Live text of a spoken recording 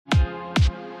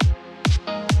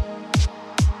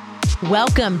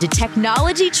Welcome to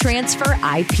Technology Transfer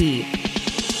IP.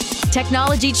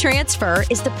 Technology transfer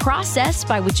is the process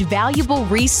by which valuable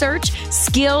research,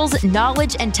 skills,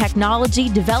 knowledge, and technology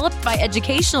developed by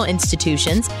educational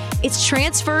institutions is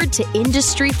transferred to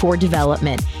industry for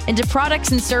development into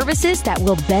products and services that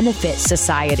will benefit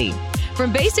society.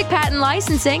 From basic patent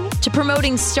licensing to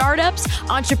promoting startups,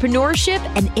 entrepreneurship,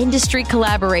 and industry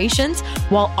collaborations,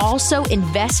 while also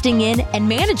investing in and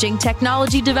managing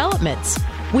technology developments.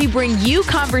 We bring you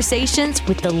conversations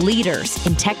with the leaders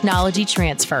in technology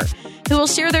transfer who will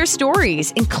share their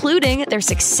stories, including their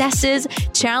successes,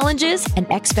 challenges,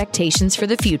 and expectations for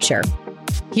the future.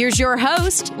 Here's your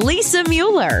host, Lisa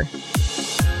Mueller.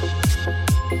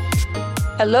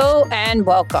 Hello and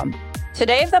welcome.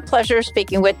 Today, I have the pleasure of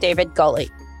speaking with David Gulley.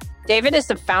 David is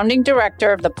the founding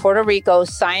director of the Puerto Rico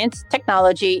Science,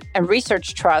 Technology, and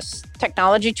Research Trust's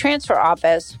Technology Transfer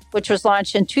Office, which was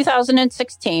launched in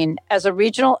 2016 as a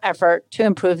regional effort to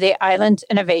improve the island's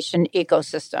innovation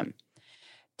ecosystem.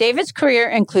 David's career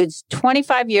includes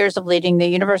 25 years of leading the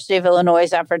University of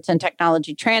Illinois' efforts in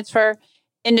technology transfer,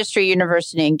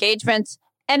 industry-university engagements,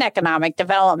 and economic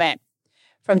development.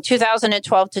 From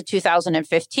 2012 to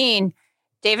 2015,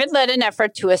 David led an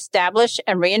effort to establish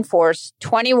and reinforce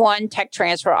 21 tech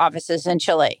transfer offices in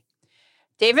Chile.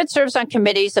 David serves on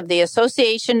committees of the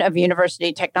Association of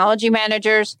University Technology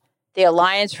Managers, the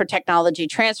Alliance for Technology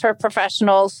Transfer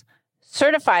Professionals,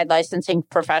 Certified Licensing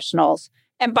Professionals,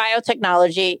 and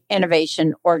Biotechnology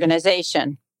Innovation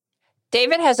Organization.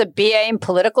 David has a BA in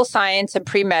Political Science and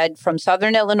Pre-Med from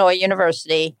Southern Illinois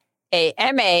University, a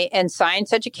MA in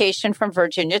Science Education from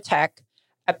Virginia Tech,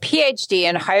 a PhD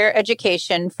in Higher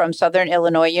Education from Southern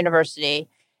Illinois University,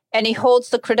 and he holds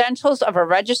the credentials of a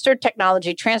Registered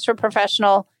Technology Transfer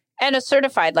Professional and a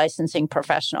Certified Licensing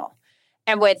Professional.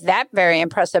 And with that very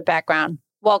impressive background,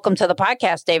 welcome to the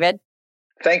podcast, David.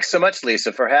 Thanks so much,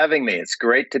 Lisa, for having me. It's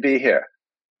great to be here.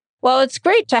 Well, it's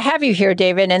great to have you here,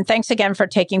 David, and thanks again for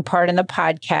taking part in the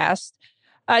podcast.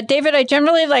 David, I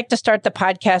generally like to start the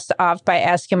podcast off by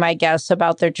asking my guests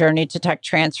about their journey to tech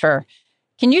transfer.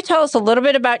 Can you tell us a little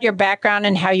bit about your background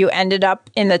and how you ended up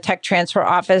in the tech transfer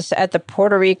office at the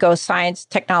Puerto Rico Science,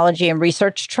 Technology, and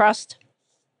Research Trust?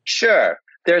 Sure.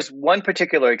 There's one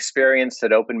particular experience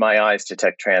that opened my eyes to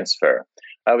tech transfer.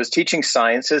 I was teaching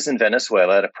sciences in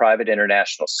Venezuela at a private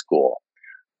international school.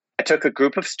 I took a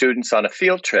group of students on a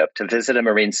field trip to visit a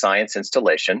marine science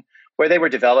installation where they were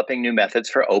developing new methods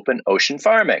for open ocean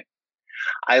farming.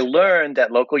 I learned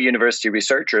that local university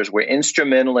researchers were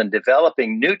instrumental in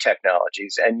developing new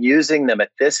technologies and using them at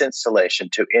this installation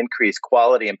to increase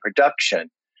quality and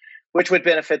production, which would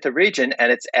benefit the region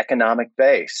and its economic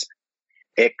base.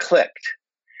 It clicked,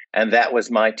 and that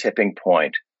was my tipping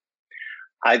point.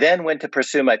 I then went to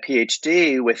pursue my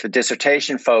PhD with a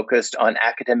dissertation focused on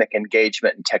academic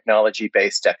engagement and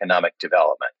technology-based economic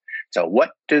development. So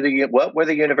what were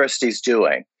the universities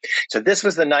doing? So this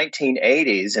was the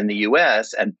 1980s in the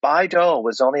US, and Bayh-Dole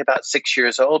was only about 6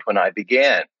 years old when I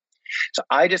began. So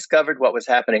I discovered what was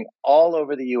happening all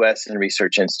over the US in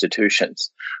research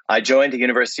institutions. I joined the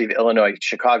University of Illinois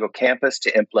Chicago campus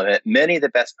to implement many of the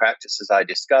best practices I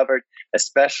discovered,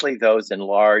 especially those in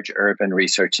large urban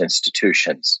research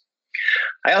institutions.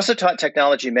 I also taught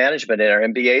technology management in our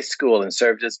MBA school and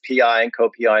served as PI and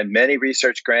co-PI in many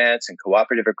research grants and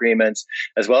cooperative agreements,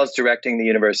 as well as directing the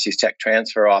university's tech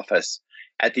transfer office.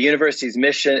 As the university's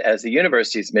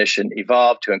mission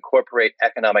evolved to incorporate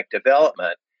economic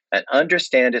development and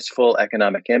understand its full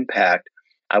economic impact,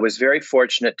 I was very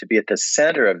fortunate to be at the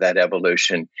center of that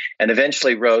evolution and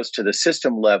eventually rose to the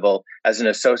system level as an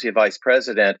associate vice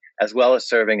president, as well as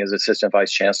serving as assistant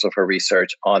vice chancellor for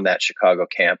research on that Chicago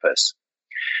campus.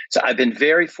 So I've been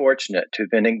very fortunate to have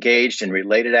been engaged in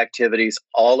related activities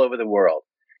all over the world,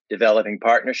 developing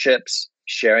partnerships,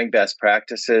 sharing best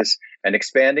practices, and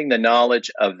expanding the knowledge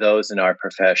of those in our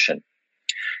profession.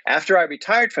 After I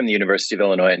retired from the University of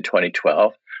Illinois in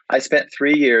 2012, I spent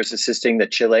 3 years assisting the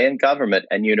Chilean government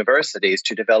and universities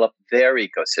to develop their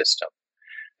ecosystem.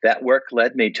 That work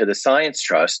led me to the Science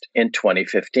Trust in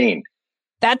 2015.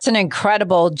 That's an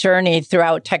incredible journey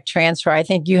throughout tech transfer. I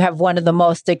think you have one of the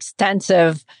most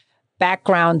extensive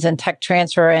backgrounds in tech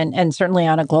transfer and certainly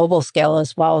on a global scale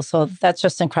as well. So that's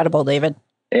just incredible, David.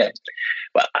 Yeah.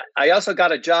 Well, I also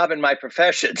got a job in my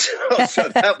profession, so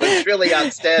that was really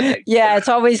outstanding. Yeah, it's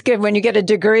always good when you get a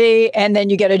degree and then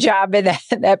you get a job in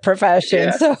that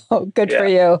profession. Yeah. So good for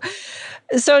you.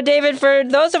 So David, for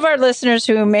those of our listeners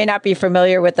who may not be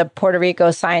familiar with the Puerto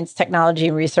Rico Science, Technology,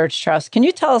 and Research Trust, can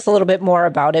you tell us a little bit more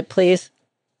about it, please?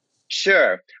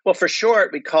 Sure. Well, for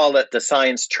short, we call it the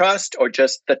Science Trust or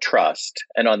just the Trust.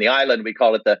 And on the island, we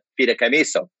call it the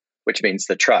Fideicomiso. which means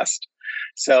the trust.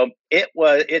 So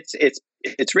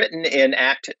it's written in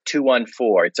Act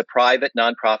 214. It's a private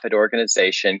nonprofit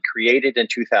organization created in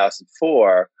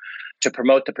 2004 to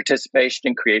promote the participation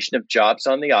and creation of jobs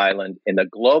on the island in the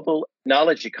global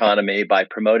knowledge economy by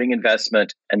promoting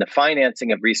investment and the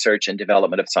financing of research and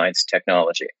development of science and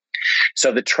technology.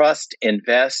 So the trust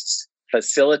invests,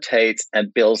 facilitates,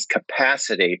 and builds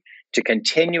capacity to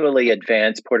continually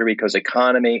advance Puerto Rico's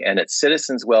economy and its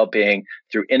citizens' well-being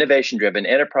through innovation-driven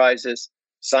enterprises,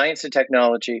 science and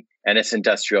technology, and its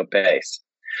industrial base.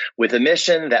 With a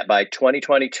mission that by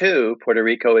 2022, Puerto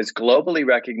Rico is globally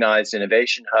recognized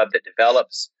innovation hub that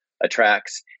develops,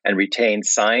 attracts, and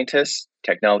retains scientists,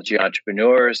 technology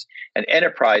entrepreneurs, and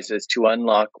enterprises to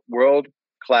unlock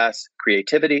world-class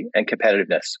creativity and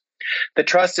competitiveness. The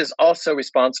trust is also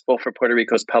responsible for Puerto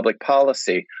Rico's public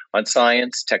policy on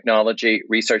science, technology,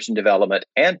 research and development,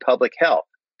 and public health.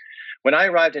 When I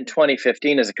arrived in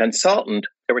 2015 as a consultant,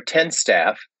 there were 10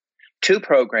 staff, 2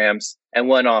 programs, and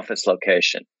 1 office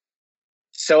location.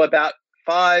 So about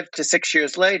 5 to 6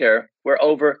 years later, we're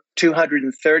over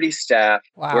 230 staff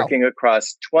working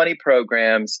across 20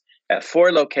 programs at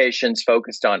 4 locations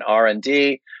focused on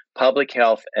R&D, public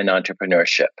health, and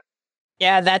entrepreneurship.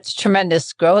 Yeah, that's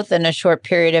tremendous growth in a short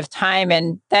period of time.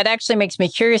 And that actually makes me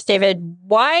curious, David,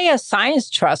 why a science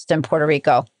trust in Puerto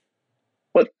Rico?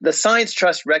 Well, the Science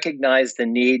Trust recognized the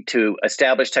need to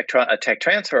establish a tech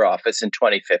transfer office in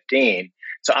 2015.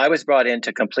 So I was brought in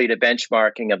to complete a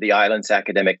benchmarking of the island's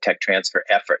academic tech transfer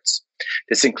efforts.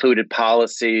 This included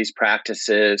policies,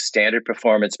 practices, standard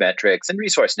performance metrics, and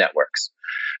resource networks.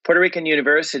 Puerto Rican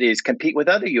universities compete with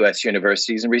other U.S.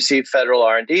 universities and receive federal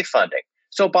R&D funding.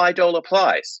 So BIDOL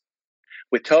applies.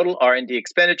 With total R&D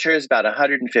expenditures about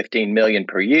 $115 million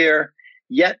per year,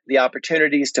 yet the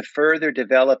opportunities to further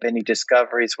develop any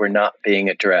discoveries were not being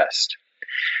addressed.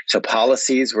 So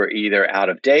policies were either out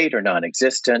of date or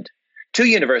non-existent. 2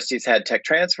 universities had tech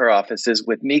transfer offices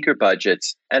with meager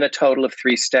budgets and a total of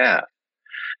 3 staff.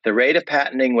 The rate of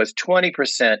patenting was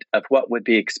 20% of what would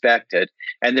be expected,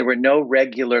 and there were no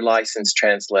regular license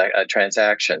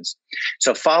transactions.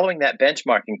 So following that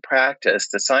benchmarking practice,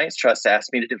 the Science Trust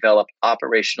asked me to develop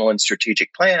operational and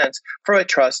strategic plans for a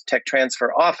trust tech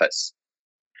transfer office.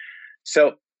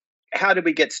 So how did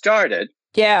we get started?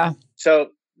 Yeah. So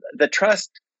the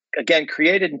trust, again,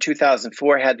 created in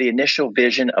 2004, had the initial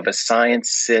vision of a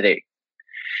science city.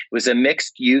 It was a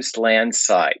mixed-use land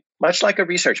site, much like a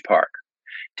research park,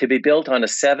 to be built on a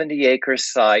 70-acre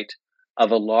site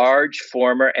of a large,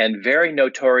 former, and very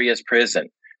notorious prison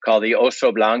called the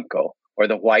Oso Blanco, or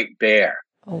the White Bear.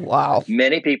 Oh, wow.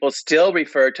 Many people still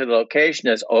refer to the location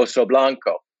as Oso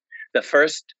Blanco. The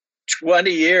first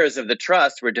 20 years of the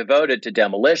trust were devoted to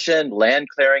demolition, land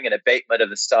clearing, and abatement of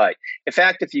the site. In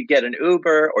fact, if you get an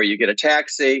Uber or you get a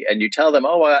taxi and you tell them,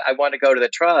 oh, I want to go to the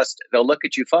trust, they'll look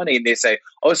at you funny and they say,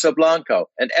 Oso Blanco.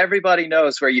 And everybody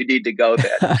knows where you need to go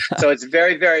then. So it's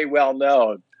very, very well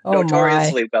known,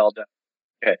 notoriously well done.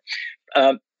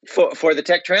 Okay. For the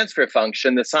tech transfer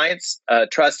function, the Science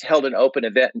Trust held an open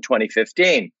event in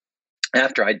 2015.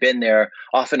 After I'd been there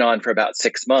off and on for about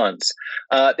 6 months,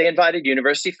 they invited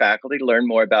university faculty to learn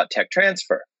more about tech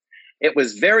transfer. It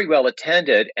was very well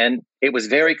attended, and it was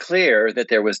very clear that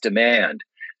there was demand.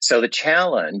 So the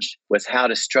challenge was how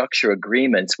to structure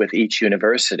agreements with each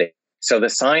university so the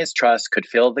Science Trust could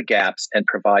fill the gaps and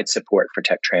provide support for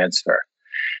tech transfer.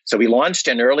 So we launched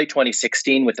in early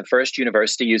 2016 with the first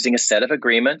university using a set of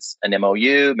agreements, an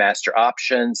MOU, master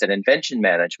options, and invention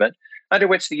management, under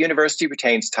which the university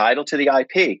retains title to the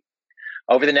IP.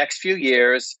 Over the next few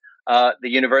years, the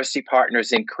university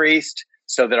partners increased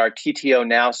so that our TTO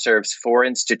now serves 4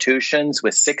 institutions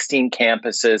with 16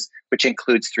 campuses, which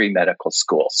includes 3 medical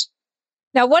schools.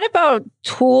 Now, what about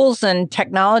tools and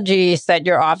technologies that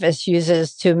your office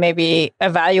uses to maybe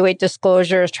evaluate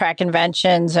disclosures, track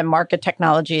inventions, and market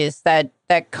technologies that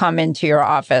come into your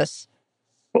office?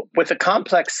 With the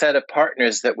complex set of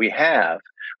partners that we have,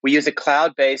 we use a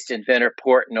cloud-based inventor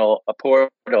portal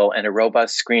and a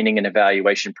robust screening and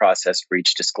evaluation process for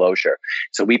each disclosure.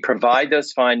 So we provide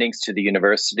those findings to the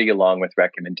university along with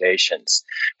recommendations.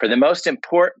 For the most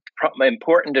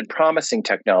important and promising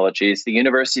technologies, the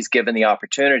university is given the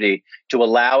opportunity to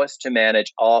allow us to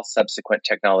manage all subsequent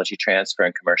technology transfer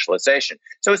and commercialization.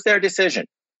 So it's their decision.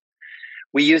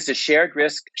 We use a shared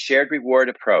risk, shared reward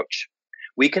approach.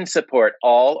 We can support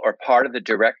all or part of the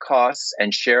direct costs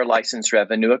and share license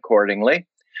revenue accordingly,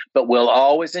 but we'll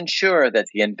always ensure that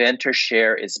the inventor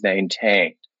share is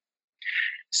maintained.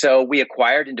 So we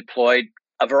acquired and deployed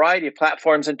a variety of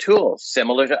platforms and tools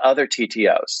similar to other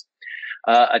TTOs,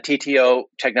 a TTO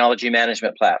technology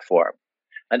management platform,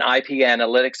 an IP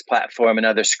analytics platform, and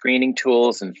other screening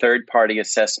tools and third-party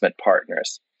assessment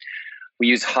partners. We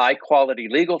use high-quality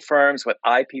legal firms with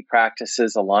IP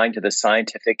practices aligned to the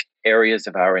scientific areas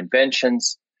of our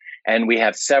inventions, and we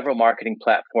have several marketing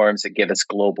platforms that give us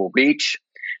global reach,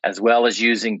 as well as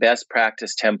using best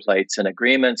practice templates and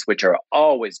agreements, which are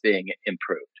always being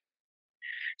improved.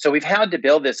 So we've had to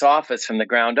build this office from the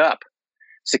ground up,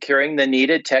 securing the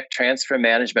needed tech transfer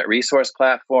management resource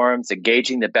platforms,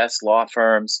 engaging the best law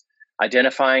firms,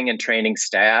 identifying and training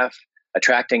staff,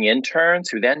 attracting interns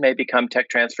who then may become tech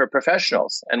transfer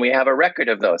professionals. And we have a record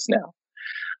of those now.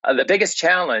 The biggest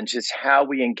challenge is how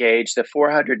we engage the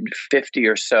 450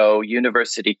 or so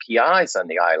university PIs on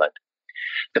the island.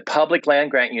 The public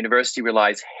land-grant university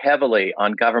relies heavily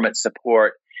on government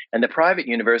support, and the private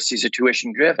universities are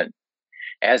tuition-driven.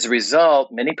 As a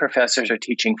result, many professors are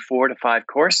teaching 4 to 5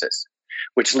 courses,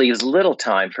 which leaves little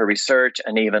time for research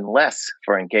and even less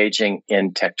for engaging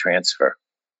in tech transfer.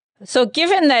 So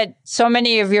given that so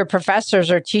many of your professors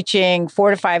are teaching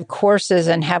 4 to 5 courses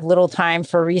and have little time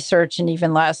for research and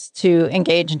even less to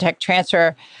engage in tech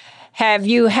transfer, have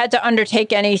you had to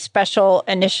undertake any special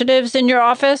initiatives in your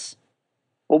office?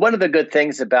 Well, one of the good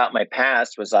things about my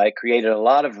past was I created a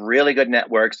lot of really good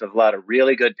networks with a lot of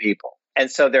really good people. And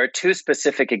so there are 2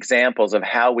 specific examples of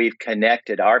how we've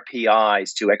connected our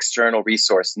PIs to external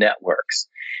resource networks.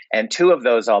 And 2 of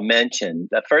those I'll mention.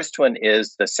 The first one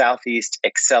is the Southeast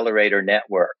Accelerator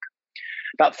Network.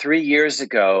 About 3 years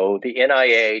ago, the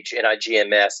NIH,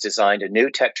 NIGMS designed a new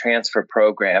tech transfer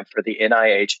program for the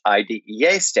NIH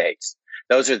IDEA states.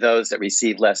 Those are those that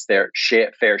receive less their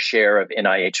fair share of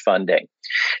NIH funding.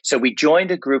 So we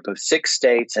joined a group of 6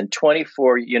 states and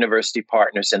 24 university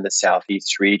partners in the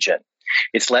Southeast region.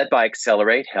 It's led by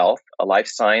Accelerate Health, a life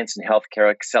science and healthcare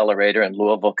accelerator in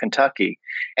Louisville, Kentucky,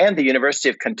 and the University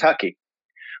of Kentucky.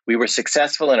 We were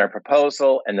successful in our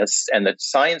proposal, and the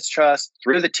Science Trust,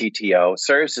 through the TTO,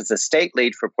 serves as a state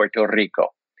lead for Puerto Rico.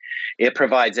 It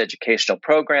provides educational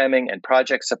programming and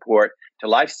project support to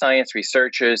life science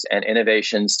researchers and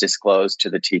innovations disclosed to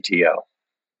the TTO.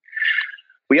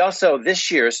 We also, this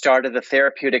year, started the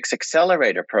Therapeutics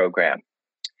Accelerator Program.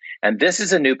 And this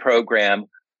is a new program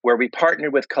where we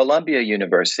partnered with Columbia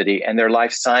University and their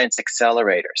life science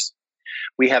accelerators.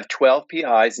 We have 12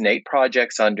 PIs and 8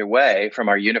 projects underway from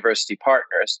our university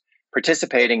partners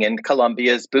participating in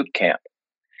Columbia's boot camp.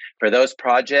 For those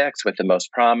projects with the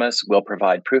most promise, we'll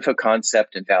provide proof of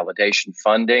concept and validation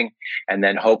funding, and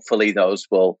then hopefully those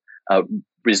will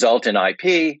result in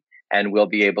IP, and we'll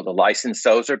be able to license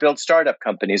those or build startup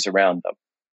companies around them.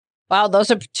 Wow,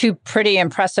 those are 2 pretty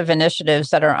impressive initiatives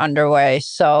that are underway.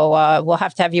 So we'll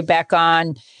have to have you back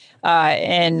on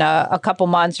in a couple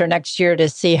months or next year to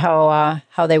see how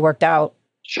they worked out.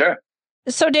 Sure.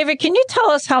 So, David, can you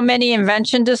tell us how many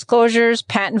invention disclosures,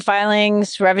 patent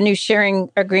filings, revenue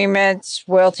sharing agreements,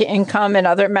 royalty income, and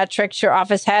other metrics your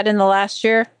office had in the last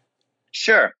year?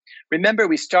 Sure. Remember,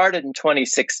 we started in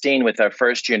 2016 with our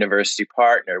first university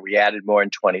partner. We added more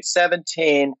in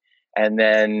 2017. And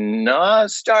then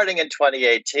starting in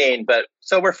 2018,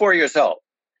 so we're 4 years old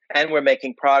and we're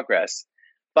making progress.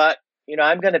 But,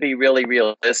 I'm going to be really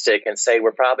realistic and say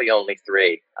we're probably only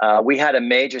 3. We had a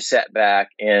major setback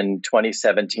in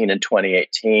 2017 and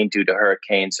 2018 due to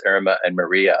Hurricanes Irma and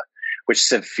Maria, which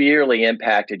severely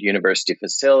impacted university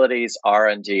facilities,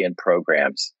 R&D, and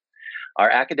programs. Our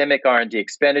academic R&D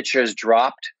expenditures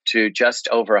dropped to just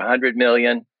over $100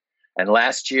 million. And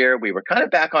last year, we were kind of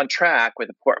back on track with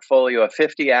a portfolio of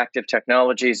 50 active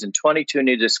technologies and 22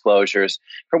 new disclosures,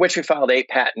 for which we filed 8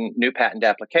 new patent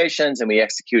applications, and we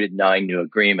executed 9 new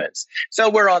agreements. So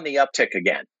we're on the uptick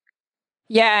again.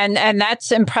 Yeah, and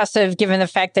that's impressive given the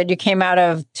fact that you came out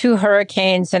of 2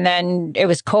 hurricanes, and then it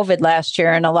was COVID last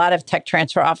year, and a lot of tech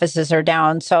transfer offices are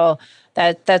down. So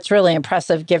that's really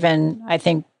impressive given, I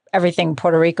think, everything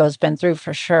Puerto Rico's been through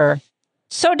for sure.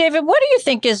 So, David, what do you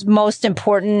think is most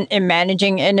important in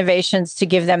managing innovations to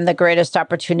give them the greatest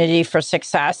opportunity for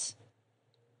success?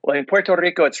 Well, in Puerto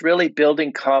Rico, it's really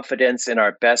building confidence in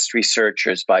our best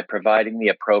researchers by providing the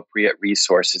appropriate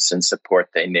resources and support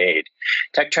they need.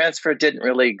 Tech transfer didn't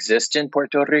really exist in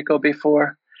Puerto Rico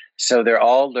before, so they're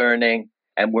all learning,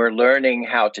 and we're learning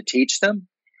how to teach them,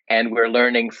 and we're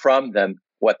learning from them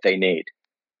what they need.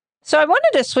 So I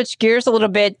wanted to switch gears a little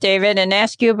bit, David, and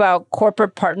ask you about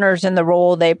corporate partners and the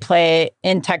role they play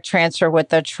in tech transfer with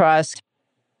the Trust.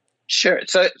 Sure.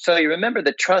 So you remember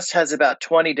the Trust has about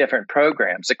 20 different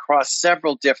programs across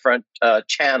several different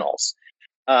channels.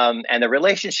 And the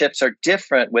relationships are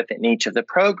different within each of the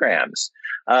programs.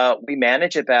 We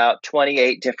manage about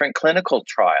 28 different clinical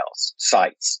trials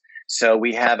sites. So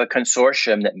we have a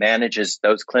consortium that manages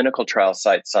those clinical trial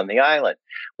sites on the island.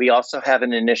 We also have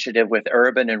an initiative with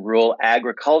urban and rural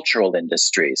agricultural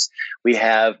industries. We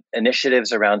have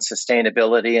initiatives around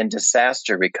sustainability and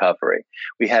disaster recovery.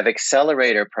 We have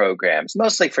accelerator programs,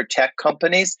 mostly for tech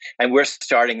companies, and we're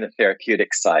starting the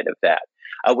therapeutic side of that.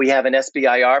 We have an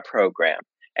SBIR program,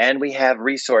 and we have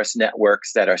resource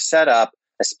networks that are set up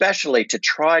especially to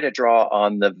try to draw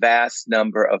on the vast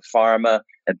number of pharma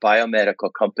and biomedical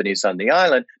companies on the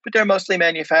island, but they're mostly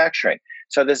manufacturing.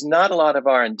 So there's not a lot of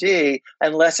R&D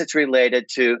unless it's related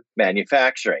to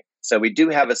manufacturing. So we do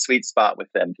have a sweet spot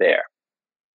with them there.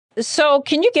 So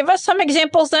can you give us some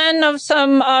examples then of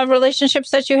some relationships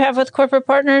that you have with corporate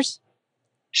partners?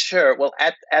 Sure. Well,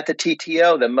 at the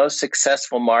TTO, the most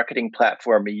successful marketing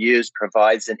platform we use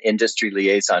provides an industry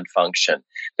liaison function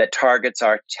that targets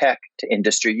our tech to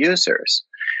industry users.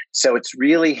 So it's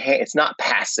really, it's not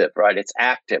passive, right? It's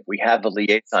active. We have a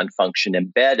liaison function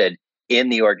embedded in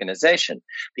the organization.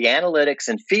 The analytics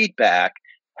and feedback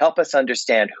help us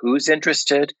understand who's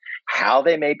interested, how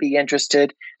they may be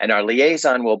interested, and our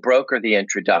liaison will broker the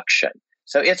introduction.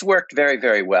 So it's worked very,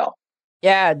 very well.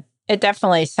 Yeah. It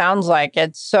definitely sounds like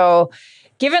it. So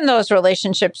given those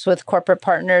relationships with corporate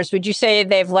partners, would you say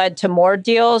they've led to more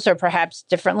deals or perhaps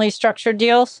differently structured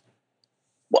deals?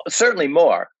 Well, certainly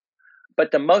more.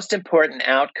 But the most important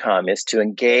outcome is to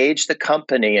engage the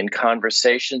company in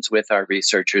conversations with our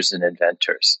researchers and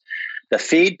inventors. The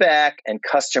feedback and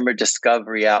customer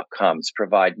discovery outcomes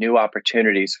provide new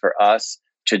opportunities for us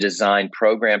to design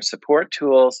program support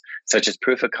tools such as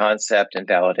proof of concept and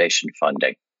validation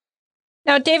funding.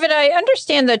 Now, David, I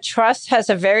understand the Trust has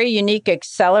a very unique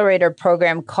accelerator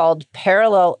program called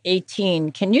Parallel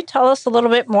 18. Can you tell us a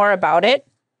little bit more about it?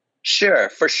 Sure.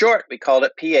 For short, we called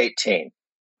it P18,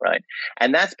 right?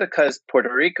 And that's because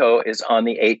Puerto Rico is on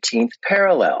the 18th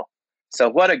parallel. So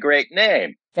what a great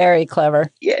name. Very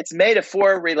clever. Yeah, it's made of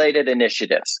 4 related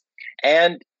initiatives.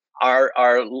 And our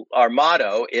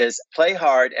motto is play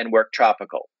hard and work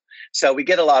tropical. So we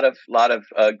get a lot of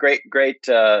great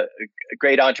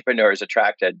entrepreneurs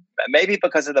attracted, maybe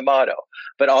because of the motto,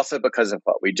 but also because of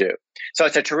what we do. So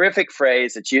it's a terrific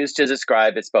phrase. It's used to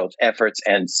describe its both efforts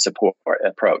and support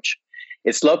approach.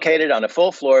 It's located on a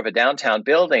full floor of a downtown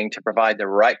building to provide the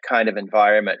right kind of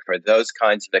environment for those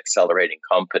kinds of accelerating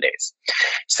companies.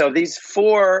 So these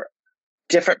 4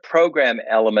 different program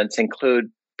elements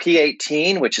include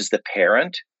P18, which is the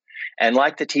parent. And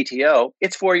like the TTO,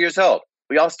 it's 4 years old.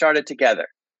 We all started together.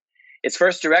 Its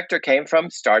first director came from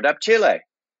Startup Chile,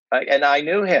 right? And I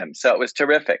knew him, so it was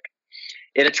terrific.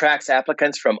 It attracts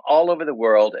applicants from all over the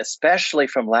world, especially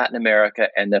from Latin America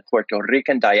and the Puerto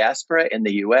Rican diaspora in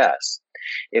the U.S.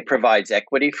 It provides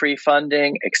equity-free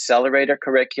funding, accelerator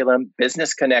curriculum,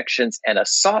 business connections, and a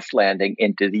soft landing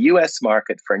into the U.S.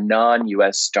 market for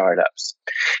non-U.S. startups.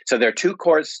 So there are two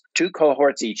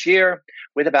cohorts each year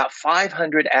with about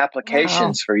 500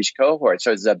 applications for each cohort.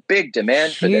 So there's a big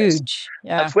demand for this,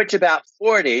 of which about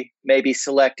 40 may be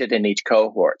selected in each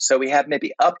cohort. So we have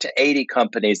maybe up to 80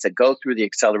 companies that go through the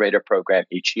accelerator program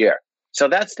each year. So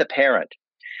that's the parent.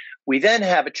 We then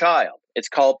have a child. It's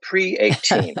called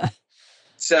Pre-18.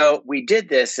 So we did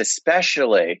this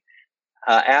especially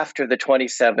after the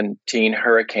 2017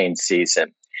 hurricane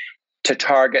season to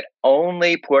target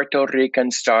only Puerto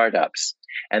Rican startups,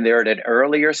 and they're at an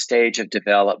earlier stage of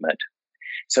development.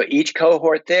 So each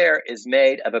cohort there is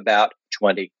made of about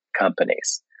 20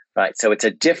 companies, right? So it's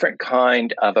a different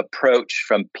kind of approach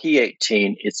from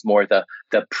P18. It's more the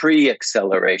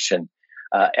pre-acceleration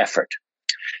effort.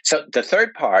 So the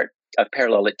third part of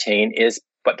Parallel 18 is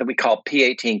what we call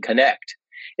P18 Connect.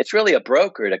 It's really a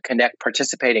broker to connect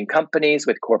participating companies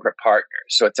with corporate partners.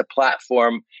 So it's a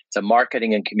platform, it's a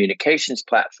marketing and communications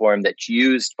platform that's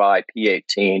used by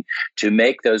P18 to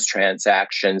make those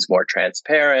transactions more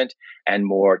transparent and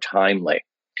more timely.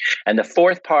 And the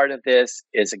fourth part of this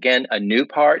is, again, a new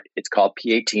part. It's called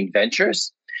P18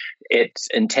 Ventures. It's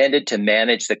intended to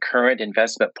manage the current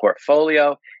investment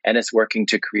portfolio, and it's working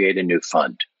to create a new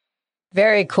fund.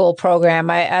 Very cool program.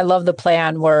 I love the play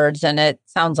on words, and it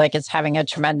sounds like it's having a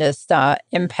tremendous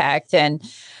impact. And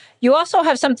you also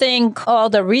have something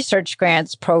called the Research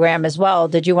Grants Program as well.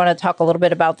 Did you want to talk a little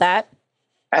bit about that?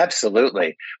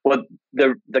 Absolutely. Well,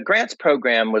 the grants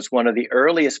program was one of the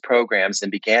earliest programs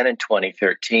and began in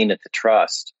 2013 at the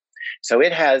Trust. So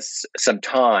it has some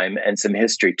time and some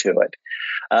history to it.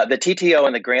 The TTO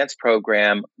and the grants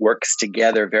program works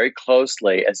together very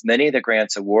closely, as many of the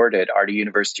grants awarded are to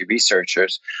university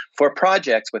researchers for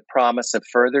projects with promise of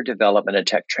further development and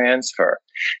tech transfer.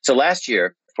 So last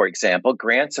year, for example,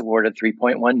 grants awarded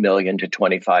 $3.1 million to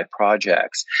 25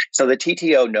 projects. So the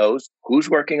TTO knows who's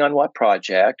working on what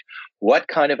project, what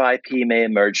kind of IP may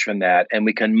emerge from that, and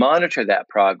we can monitor that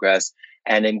progress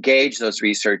and engage those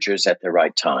researchers at the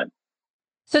right time.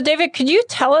 So, David, could you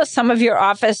tell us some of your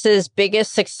office's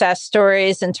biggest success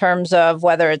stories in terms of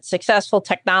whether it's successful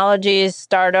technologies,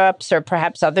 startups, or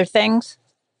perhaps other things?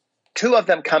 Two of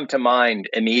them come to mind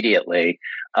immediately.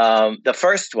 The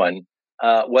first one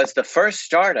was the first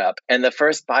startup and the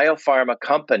first biopharma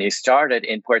company started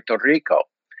in Puerto Rico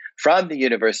from the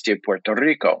University of Puerto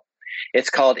Rico. It's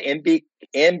called MBQ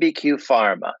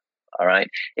Pharma. All right.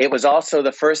 It was also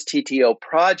the first TTO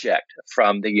project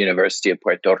from the University of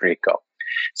Puerto Rico.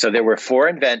 So there were 4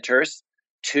 inventors,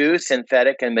 2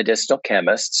 synthetic and medicinal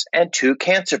chemists, and 2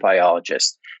 cancer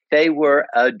biologists. They were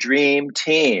a dream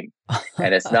team.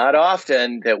 And it's not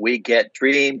often that we get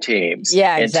dream teams in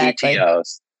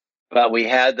TTOs, but we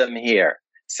had them here.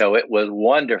 So it was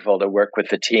wonderful to work with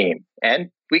the team. And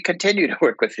we continue to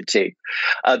work with the team.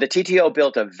 The TTO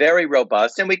built a very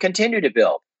robust, and we continue to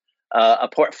build, a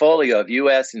portfolio of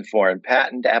U.S. and foreign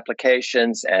patent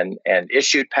applications and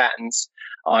issued patents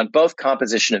on both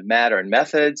composition of matter and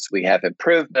methods. We have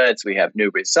improvements, we have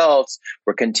new results.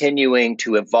 We're continuing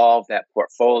to evolve that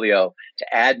portfolio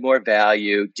to add more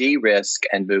value, de-risk,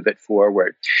 and move it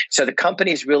forward. So the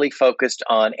company's really focused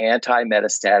on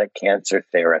anti-metastatic cancer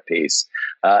therapies.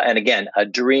 And again, a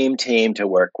dream team to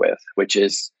work with, which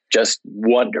is just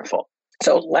wonderful.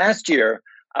 So last year,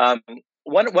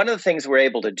 one of the things we're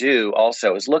able to do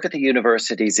also is look at the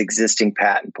university's existing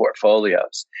patent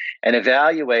portfolios and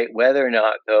evaluate whether or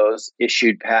not those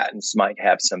issued patents might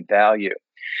have some value.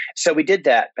 So we did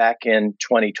that back in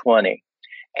 2020,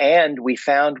 and we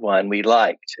found one we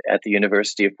liked at the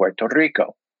University of Puerto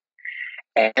Rico,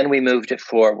 and we moved it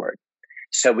forward.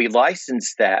 So we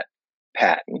licensed that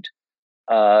patent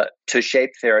to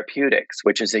Shape Therapeutics,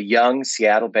 which is a young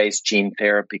Seattle-based gene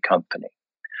therapy company.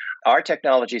 Our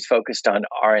technology is focused on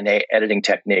RNA editing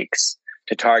techniques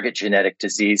to target genetic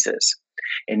diseases.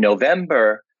 In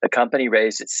November, the company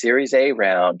raised its Series A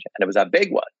round, and it was a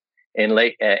big one. And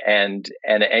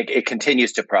it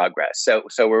continues to progress.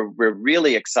 So we're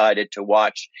really excited to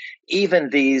watch even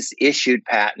these issued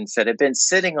patents that have been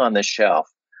sitting on the shelf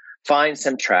find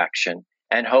some traction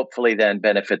and hopefully then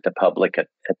benefit the public at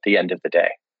the end of the day.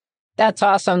 That's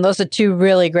awesome. Those are 2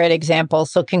 really great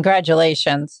examples. So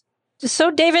congratulations.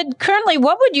 So, David, currently,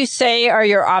 what would you say are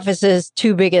your office's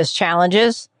 2 biggest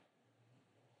challenges?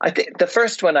 I think the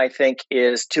first one,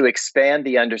 is to expand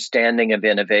the understanding of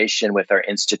innovation with our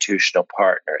institutional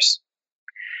partners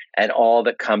and all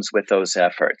that comes with those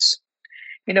efforts.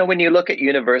 You know, when you look at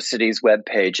universities' web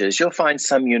pages, you'll find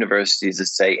some universities that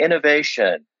say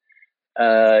innovation,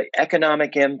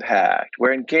 economic impact,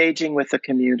 we're engaging with the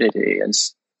community, and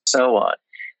so on.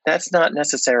 That's not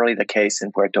necessarily the case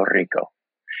in Puerto Rico.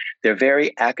 They're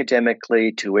very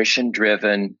academically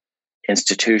tuition-driven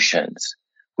institutions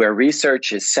where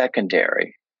research is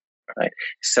secondary, right?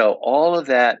 So all of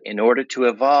that, in order to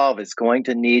evolve, is going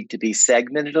to need to be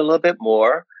segmented a little bit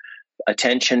more,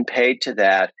 attention paid to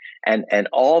that, and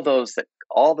all those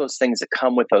things that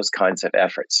come with those kinds of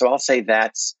efforts. So I'll say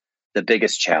that's the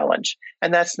biggest challenge,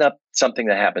 and that's not something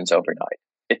that happens overnight.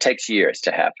 It takes years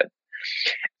to happen.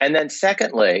 And then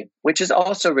secondly, which is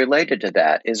also related to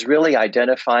that, is really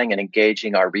identifying and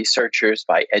engaging our researchers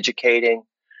by educating,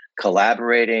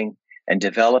 collaborating, and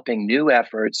developing new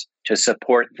efforts to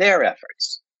support their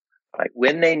efforts. Right?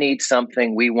 When they need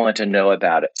something, we want to know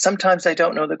about it. Sometimes they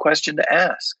don't know the question to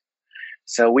ask.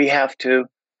 So we have to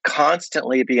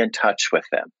constantly be in touch with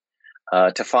them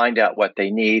to find out what they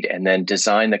need and then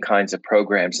design the kinds of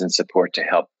programs and support to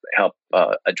help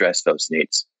address those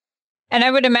needs. And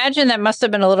I would imagine that must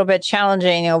have been a little bit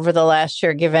challenging over the last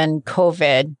year, given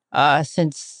COVID,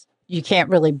 since you can't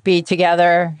really be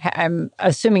together. I'm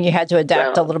assuming you had to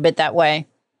adapt a little bit that way.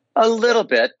 A little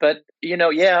bit, but, a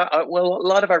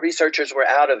lot of our researchers were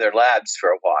out of their labs for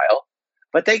a while,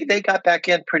 but they got back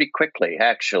in pretty quickly,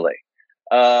 actually.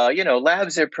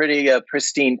 Labs are pretty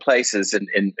pristine places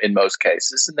in most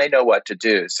cases, and they know what to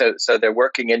do. So they're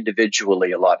working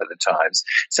individually a lot of the times.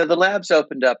 So the labs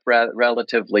opened up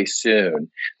relatively soon.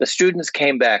 The students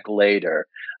came back later.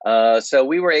 So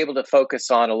we were able to focus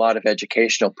on a lot of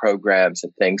educational programs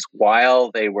and things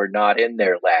while they were not in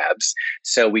their labs.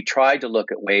 So we tried to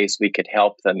look at ways we could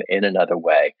help them in another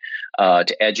way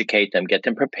to educate them, get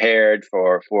them prepared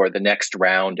for the next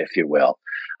round, if you will.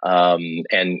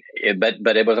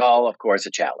 But it was all, of course,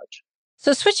 a challenge.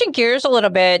 So switching gears a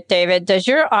little bit, David, does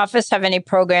your office have any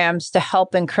programs to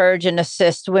help encourage and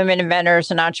assist women inventors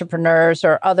and entrepreneurs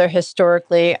or other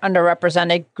historically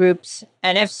underrepresented groups?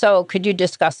 And if so, could you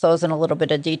discuss those in a little bit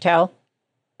of detail?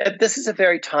 This is a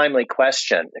very timely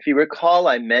question. If you recall,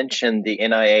 I mentioned the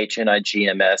NIH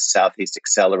NIGMS Southeast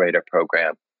Accelerator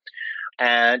Program.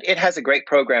 And it has a great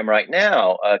program right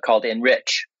now called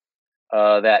Enrich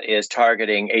that is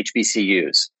targeting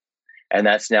HBCUs. And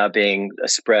that's now being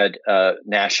spread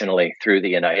nationally through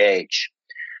the NIH.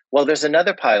 Well, there's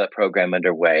another pilot program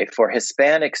underway for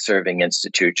Hispanic serving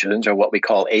institutions, or what we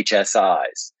call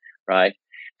HSIs, right?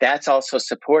 That's also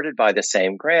supported by the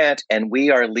same grant, and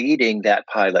we are leading that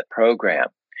pilot program.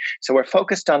 So we're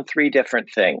focused on three different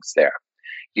things there: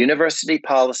 university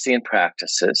policy and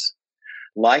practices,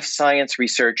 life science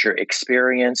researcher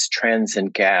experience, trends,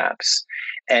 and gaps,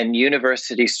 and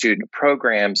university student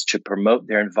programs to promote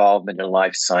their involvement in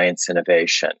life science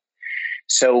innovation.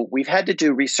 So we've had to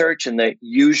do research in the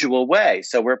usual way.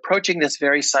 So we're approaching this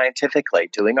very scientifically,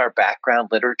 doing our background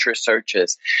literature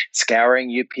searches, scouring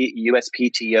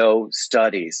USPTO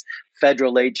studies,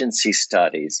 federal agency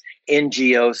studies,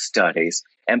 NGO studies,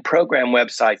 and program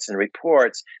websites and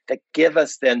reports that give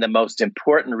us then the most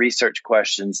important research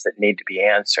questions that need to be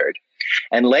answered.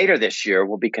 And later this year,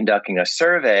 we'll be conducting a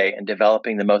survey and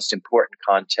developing the most important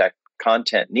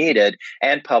content needed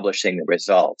and publishing the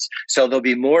results. So there'll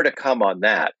be more to come on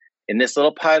that. In this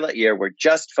little pilot year, we're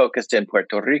just focused in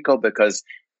Puerto Rico because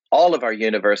all of our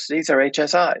universities are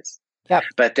HSIs. Yep.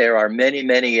 But there are many,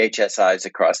 many HSIs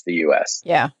across the U.S.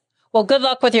 Yeah. Well, good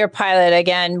luck with your pilot.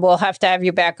 Again, we'll have to have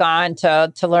you back on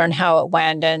to learn how it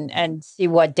went and see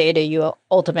what data you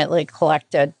ultimately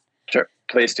collected. Sure.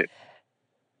 Please do.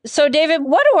 So, David,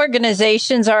 what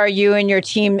organizations are you and your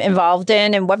team involved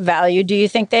in, and what value do you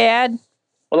think they add?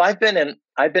 Well, I've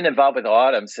been involved with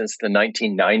Autumn since the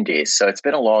 1990s, so it's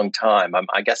been a long time.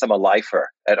 I guess I'm a lifer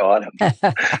at Autumn.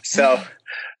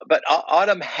 But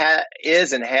Autumn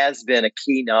is and has been a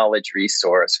key knowledge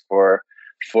resource for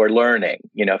learning,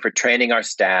 for training our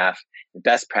staff,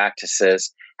 best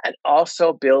practices, and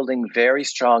also building very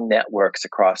strong networks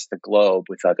across the globe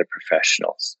with other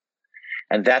professionals.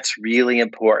 And that's really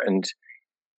important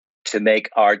to make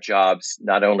our jobs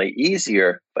not only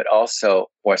easier, but also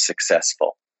more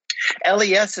successful.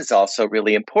 LES is also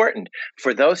really important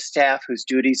for those staff whose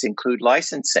duties include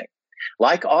licensing.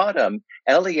 Like Autumn,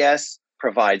 LES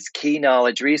provides key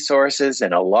knowledge resources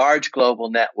and a large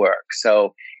global network.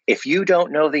 So if you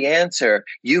don't know the answer,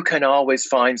 you can always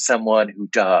find someone who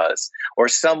does, or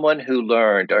someone who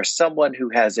learned, or someone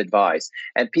who has advice.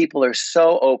 And people are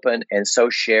so open and so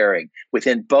sharing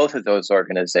within both of those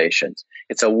organizations.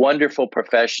 It's a wonderful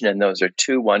profession, and those are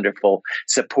two wonderful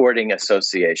supporting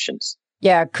associations.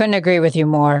 Yeah, couldn't agree with you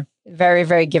more. Very,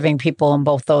 very giving people in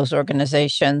both those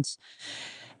organizations.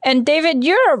 And David,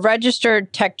 you're a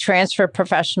registered tech transfer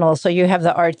professional, so you have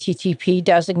the RTTP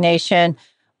designation.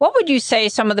 What would you say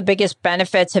some of the biggest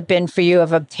benefits have been for you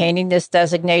of obtaining this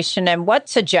designation, and what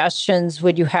suggestions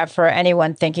would you have for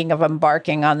anyone thinking of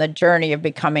embarking on the journey of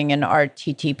becoming an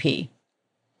RTTP?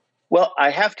 Well, I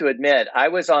have to admit, I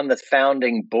was on the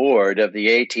founding board of the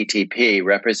ATTP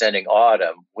representing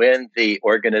Autumn when the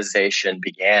organization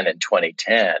began in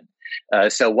 2010.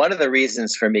 So one of the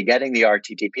reasons for me getting the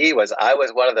RTTP was I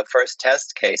was one of the first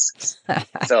test cases.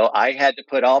 So I had to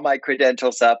put all my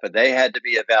credentials up and they had to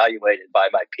be evaluated by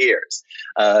my peers.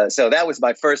 So that was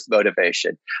my first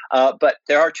motivation. But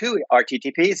there are two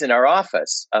RTTPs in our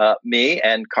office, me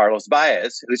and Carlos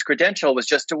Baez, whose credential was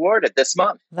just awarded this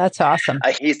month. That's awesome.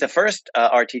 He's the first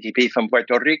RTTP from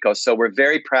Puerto Rico. So we're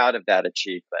very proud of that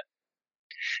achievement.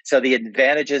 So the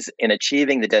advantages in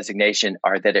achieving the designation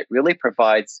are that it really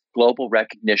provides global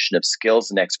recognition of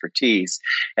skills and expertise,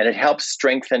 and it helps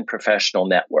strengthen professional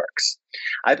networks.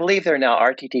 I believe there are now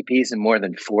RTTPs in more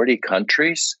than 40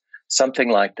 countries, something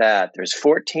like that. There's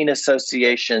 14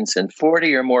 associations in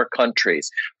 40 or more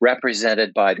countries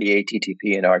represented by the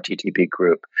ATTP and RTTP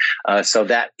group. So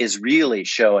that is really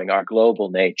showing our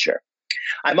global nature.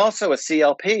 I'm also a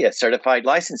CLP, a certified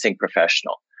licensing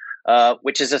professional.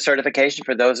 Which is a certification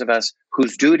for those of us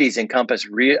whose duties encompass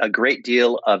a great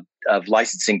deal of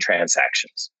licensing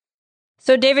transactions.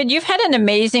 So, David, you've had an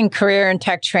amazing career in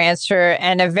tech transfer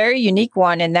and a very unique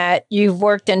one in that you've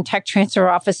worked in tech transfer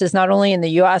offices not only in the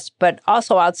U.S., but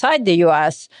also outside the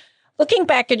U.S. Looking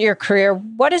back at your career,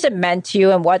 what has it meant to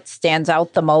you and what stands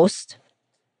out the most?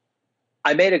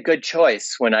 I made a good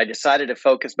choice when I decided to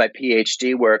focus my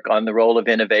PhD work on the role of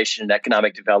innovation and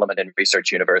economic development in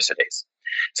research universities.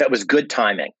 So it was good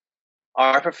timing.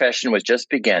 Our profession was just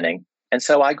beginning, and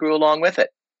so I grew along with it.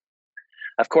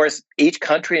 Of course, each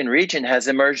country and region has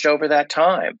emerged over that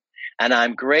time, and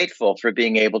I'm grateful for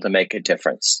being able to make a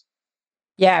difference.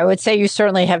 Yeah, I would say you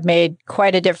certainly have made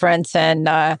quite a difference. And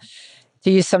to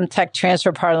use some tech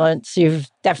transfer parlance, you've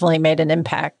definitely made an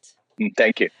impact.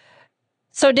 Thank you.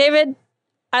 So, David,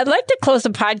 I'd like to close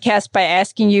the podcast by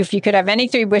asking you if you could have any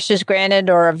 3 wishes granted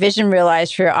or a vision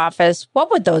realized for your office. What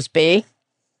would those be?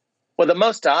 Well, the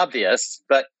most obvious,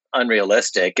 but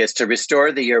unrealistic, is to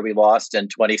restore the year we lost in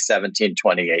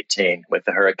 2017-2018 with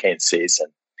the hurricane season.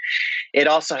 It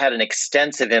also had an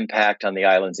extensive impact on the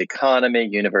island's economy,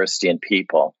 university, and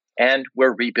people, and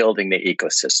we're rebuilding the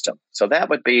ecosystem. So that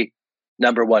would be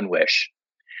number 1 wish.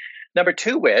 Number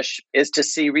 2 wish is to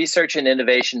see research and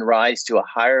innovation rise to a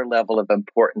higher level of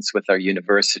importance with our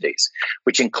universities,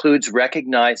 which includes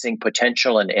recognizing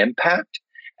potential and impact,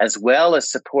 as well as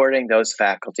supporting those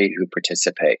faculty who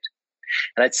participate.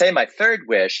 And I'd say my 3rd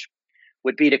wish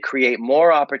would be to create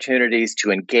more opportunities to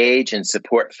engage and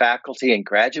support faculty and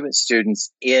graduate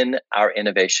students in our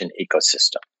innovation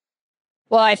ecosystem.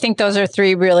 Well, I think those are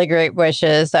 3 really great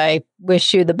wishes. I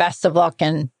wish you the best of luck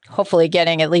in hopefully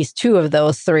getting at least 2 of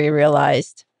those 3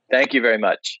 realized. Thank you very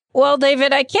much. Well,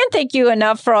 David, I can't thank you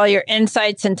enough for all your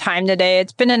insights and time today.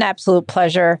 It's been an absolute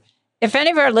pleasure. If any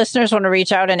of our listeners want to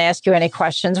reach out and ask you any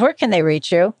questions, where can they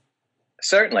reach you?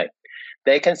 Certainly.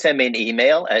 They can send me an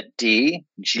email at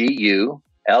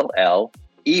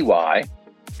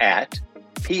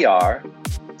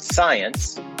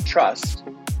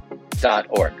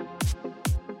dgulley@prsciencetrust.org.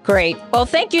 Great. Well,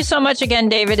 thank you so much again,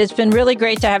 David. It's been really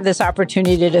great to have this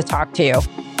opportunity to talk to you.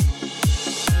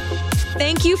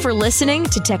 Thank you for listening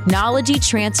to Technology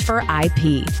Transfer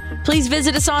IP. Please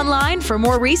visit us online for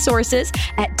more resources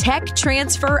at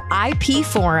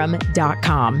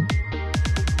techtransferipforum.com.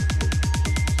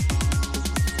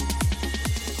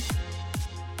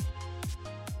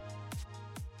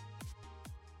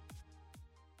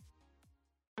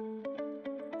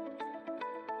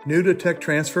 New to tech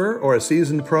transfer or a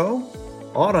seasoned pro?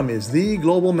 Autumn is the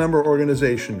global member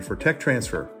organization for tech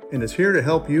transfer and is here to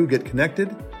help you get connected,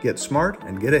 get smart,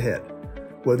 and get ahead.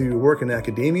 Whether you work in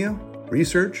academia,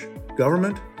 research,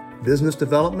 government, business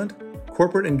development,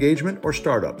 corporate engagement, or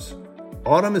startups,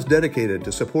 Autumn is dedicated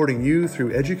to supporting you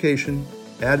through education,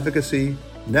 advocacy,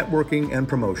 networking, and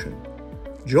promotion.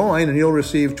 Join and you'll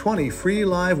receive 20 free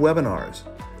live webinars,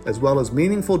 as well as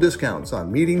meaningful discounts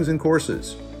on meetings and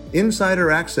courses, insider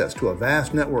access to a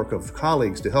vast network of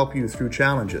colleagues to help you through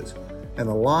challenges, and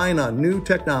align on new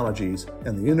technologies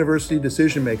and the university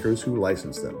decision makers who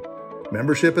license them.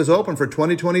 Membership is open for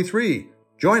 2023.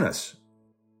 Join us.